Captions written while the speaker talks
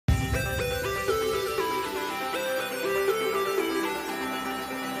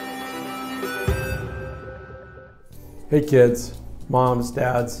Hey kids, moms,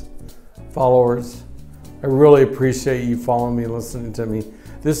 dads, followers, I really appreciate you following me and listening to me.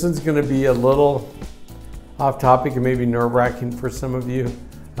 This one's going to be a little off topic and maybe nerve-wracking for some of you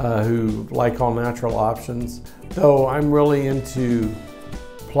who like all natural options, though I'm really into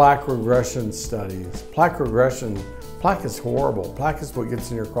plaque regression studies. Plaque regression, plaque is horrible. Plaque is what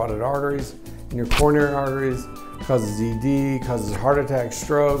gets in your carotid arteries, in your coronary arteries, causes ED, causes heart attacks,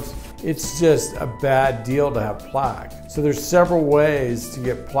 strokes. It's just a bad deal to have plaque. So there's several ways to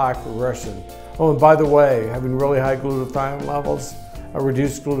get plaque regression. Oh, and by the way, having really high glutathione levels,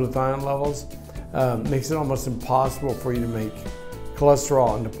 reduced glutathione levels, makes it almost impossible for you to make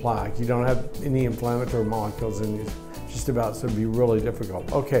cholesterol into plaque. You don't have any inflammatory molecules in you, just about, so it'd be really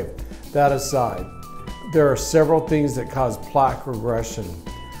difficult. Okay, that aside, there are several things that cause plaque regression.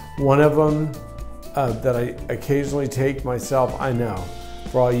 One of them that I occasionally take myself, I know,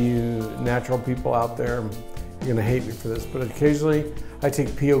 for all you natural people out there, you're gonna hate me for this, but occasionally I take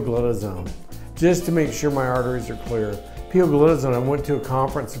Pioglitazone just to make sure my arteries are clear. Pioglitazone, I went to a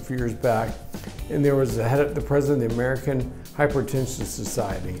conference a few years back and there was the president of the American Hypertension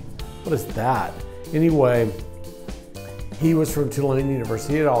Society. What is that? Anyway, he was from Tulane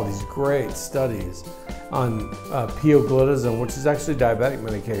University. He had all these great studies on Pioglitazone, which is actually diabetic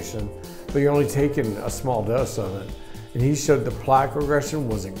medication, but you're only taking a small dose of it. And he showed the plaque regression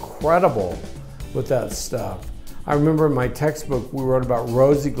was incredible with that stuff. I remember in my textbook, we wrote about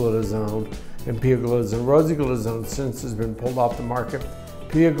rosiglitazone and Pioglitazone. Rosiglitazone since has been pulled off the market.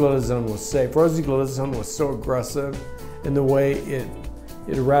 Pioglitazone was safe. Rosiglitazone was so aggressive in the way it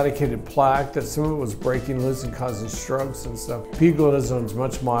eradicated plaque that some of it was breaking loose and causing strokes and stuff. Pioglitazone is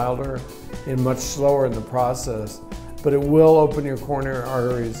much milder and much slower in the process, but it will open your coronary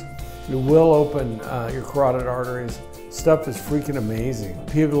arteries. It will open your carotid arteries. Stuff is freaking amazing.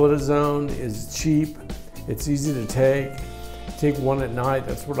 Pioglitazone is cheap. It's easy to take. Take one at night,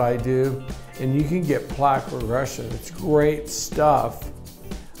 that's what I do. And you can get plaque regression. It's great stuff.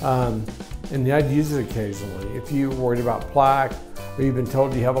 And I'd use it occasionally. If you're worried about plaque or you've been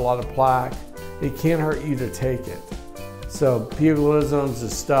told you have a lot of plaque, it can't hurt you to take it. So Pioglitazone is the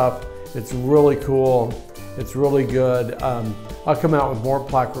stuff. It's really cool. It's really good. I'll come out with more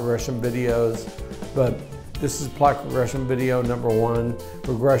plaque regression videos, but this is plaque regression video number 1.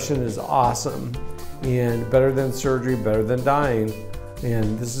 Regression is awesome and better than surgery, better than dying.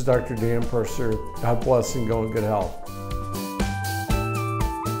 And this is Dr. Dan Purser. God bless and go in good health.